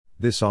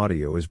This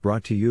audio is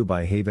brought to you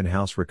by Haven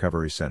House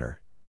Recovery Center.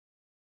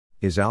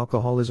 Is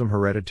alcoholism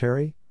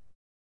hereditary?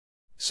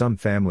 Some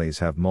families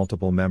have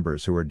multiple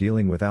members who are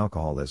dealing with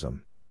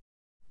alcoholism.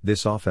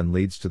 This often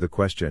leads to the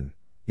question,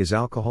 is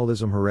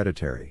alcoholism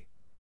hereditary?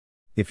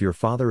 If your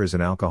father is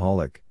an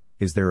alcoholic,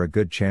 is there a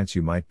good chance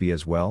you might be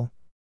as well?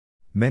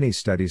 Many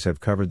studies have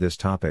covered this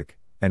topic,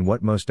 and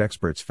what most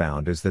experts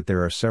found is that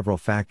there are several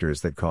factors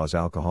that cause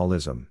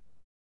alcoholism.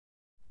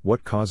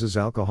 What causes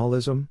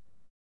alcoholism?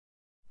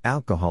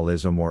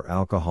 Alcoholism or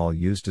alcohol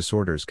use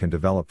disorders can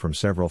develop from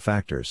several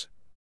factors.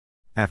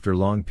 After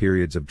long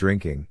periods of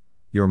drinking,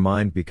 your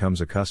mind becomes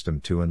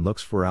accustomed to and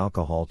looks for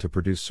alcohol to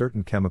produce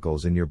certain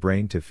chemicals in your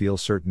brain to feel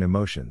certain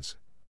emotions.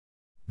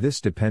 This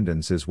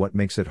dependence is what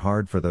makes it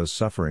hard for those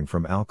suffering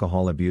from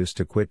alcohol abuse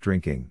to quit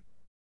drinking.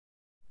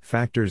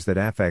 Factors that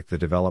affect the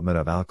development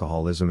of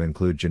alcoholism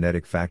include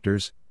genetic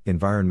factors,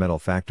 environmental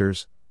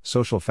factors,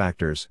 social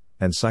factors,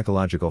 and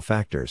psychological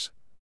factors.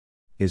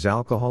 Is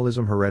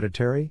alcoholism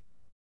hereditary?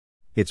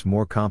 It's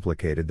more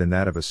complicated than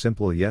that of a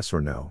simple yes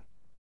or no.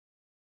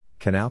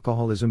 Can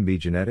alcoholism be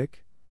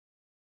genetic?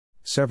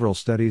 Several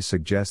studies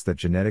suggest that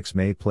genetics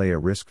may play a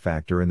risk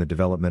factor in the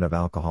development of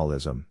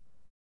alcoholism.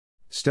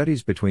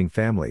 Studies between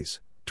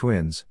families,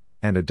 twins,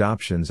 and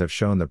adoptions have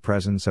shown the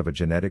presence of a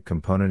genetic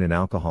component in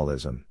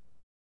alcoholism.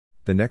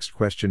 The next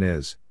question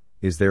is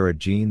there a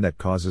gene that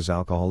causes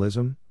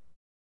alcoholism?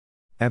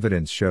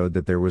 Evidence showed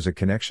that there was a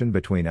connection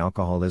between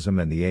alcoholism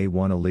and the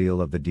A1 allele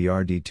of the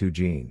DRD2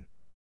 gene.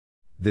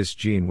 This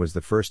gene was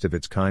the first of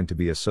its kind to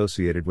be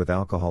associated with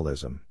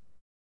alcoholism.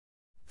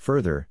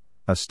 Further,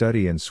 a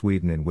study in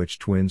Sweden in which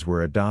twins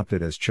were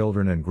adopted as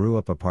children and grew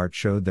up apart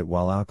showed that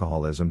while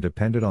alcoholism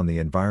depended on the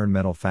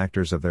environmental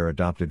factors of their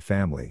adopted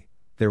family,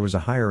 there was a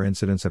higher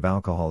incidence of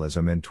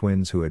alcoholism in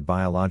twins who had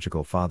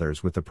biological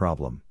fathers with the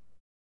problem.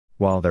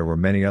 While there were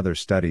many other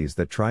studies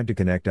that tried to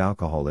connect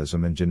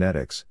alcoholism and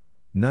genetics,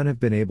 none have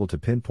been able to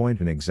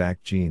pinpoint an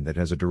exact gene that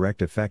has a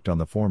direct effect on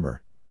the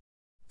former.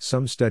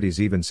 Some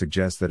studies even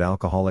suggest that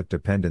alcoholic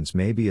dependence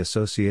may be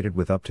associated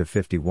with up to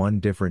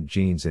 51 different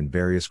genes in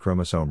various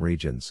chromosome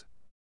regions.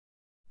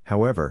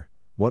 However,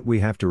 what we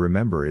have to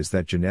remember is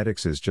that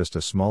genetics is just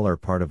a smaller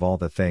part of all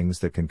the things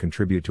that can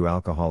contribute to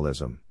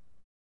alcoholism.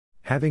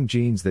 Having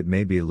genes that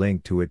may be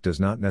linked to it does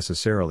not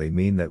necessarily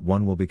mean that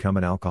one will become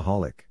an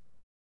alcoholic.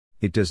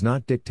 It does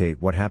not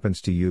dictate what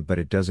happens to you, but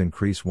it does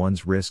increase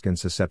one's risk and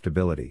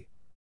susceptibility.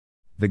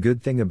 The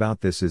good thing about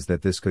this is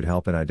that this could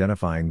help in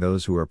identifying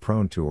those who are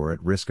prone to or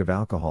at risk of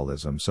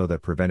alcoholism so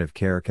that preventive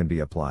care can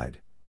be applied.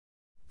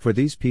 For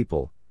these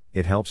people,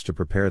 it helps to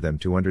prepare them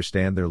to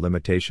understand their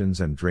limitations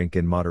and drink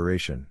in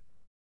moderation.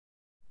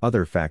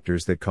 Other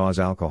factors that cause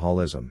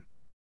alcoholism.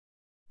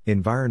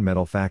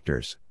 Environmental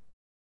factors.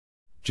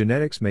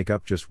 Genetics make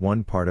up just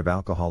one part of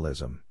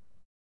alcoholism.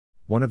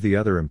 One of the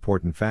other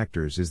important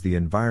factors is the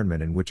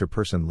environment in which a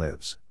person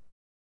lives.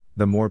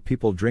 The more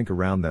people drink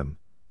around them,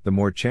 the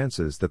more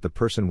chances that the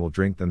person will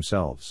drink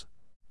themselves.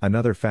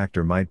 Another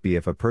factor might be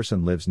if a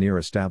person lives near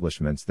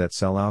establishments that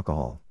sell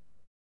alcohol.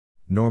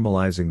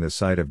 Normalizing the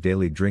sight of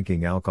daily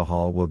drinking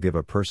alcohol will give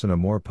a person a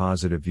more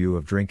positive view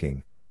of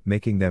drinking,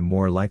 making them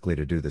more likely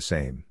to do the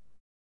same.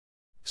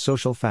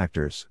 Social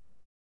factors.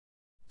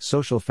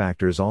 Social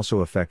factors also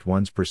affect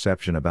one's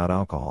perception about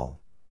alcohol.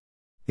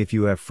 If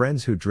you have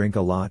friends who drink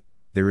a lot,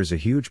 there is a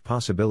huge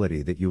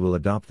possibility that you will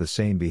adopt the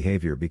same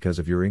behavior because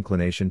of your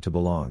inclination to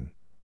belong.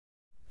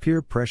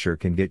 Peer pressure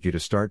can get you to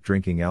start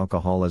drinking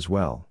alcohol as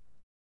well.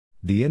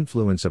 The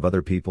influence of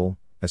other people,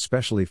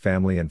 especially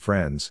family and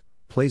friends,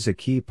 plays a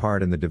key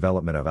part in the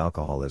development of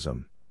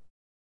alcoholism.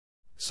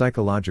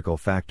 Psychological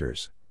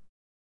factors.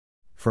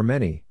 For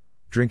many,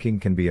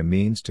 drinking can be a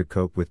means to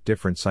cope with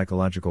different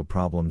psychological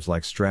problems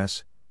like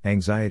stress,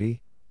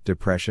 anxiety,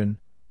 depression,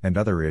 and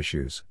other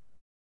issues.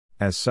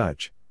 As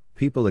such,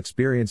 people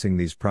experiencing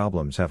these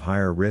problems have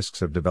higher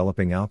risks of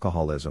developing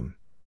alcoholism.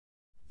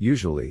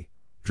 Usually,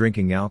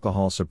 drinking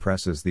alcohol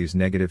suppresses these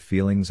negative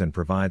feelings and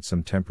provides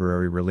some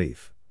temporary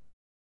relief.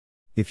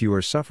 If you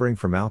are suffering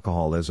from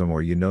alcoholism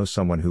or you know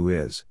someone who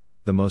is,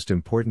 the most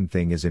important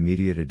thing is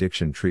immediate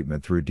addiction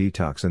treatment through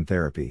detox and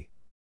therapy.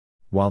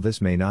 While this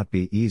may not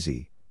be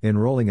easy,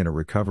 enrolling in a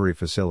recovery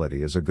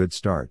facility is a good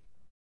start.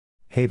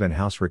 Haven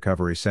House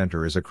Recovery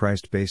Center is a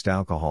Christ-based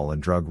alcohol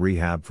and drug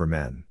rehab for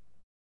men.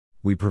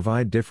 We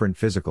provide different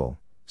physical,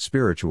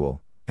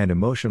 spiritual, and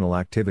emotional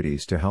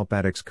activities to help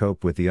addicts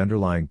cope with the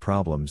underlying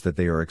problems that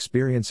they are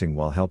experiencing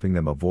while helping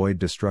them avoid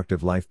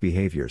destructive life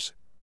behaviors.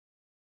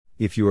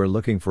 If you are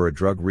looking for a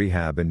drug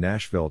rehab in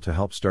Nashville to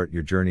help start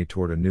your journey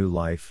toward a new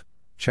life,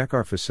 check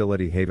our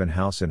facility Haven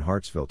House in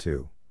Hartsville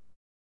too.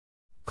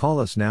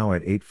 Call us now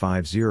at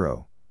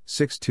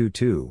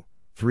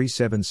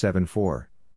 850-622-3774.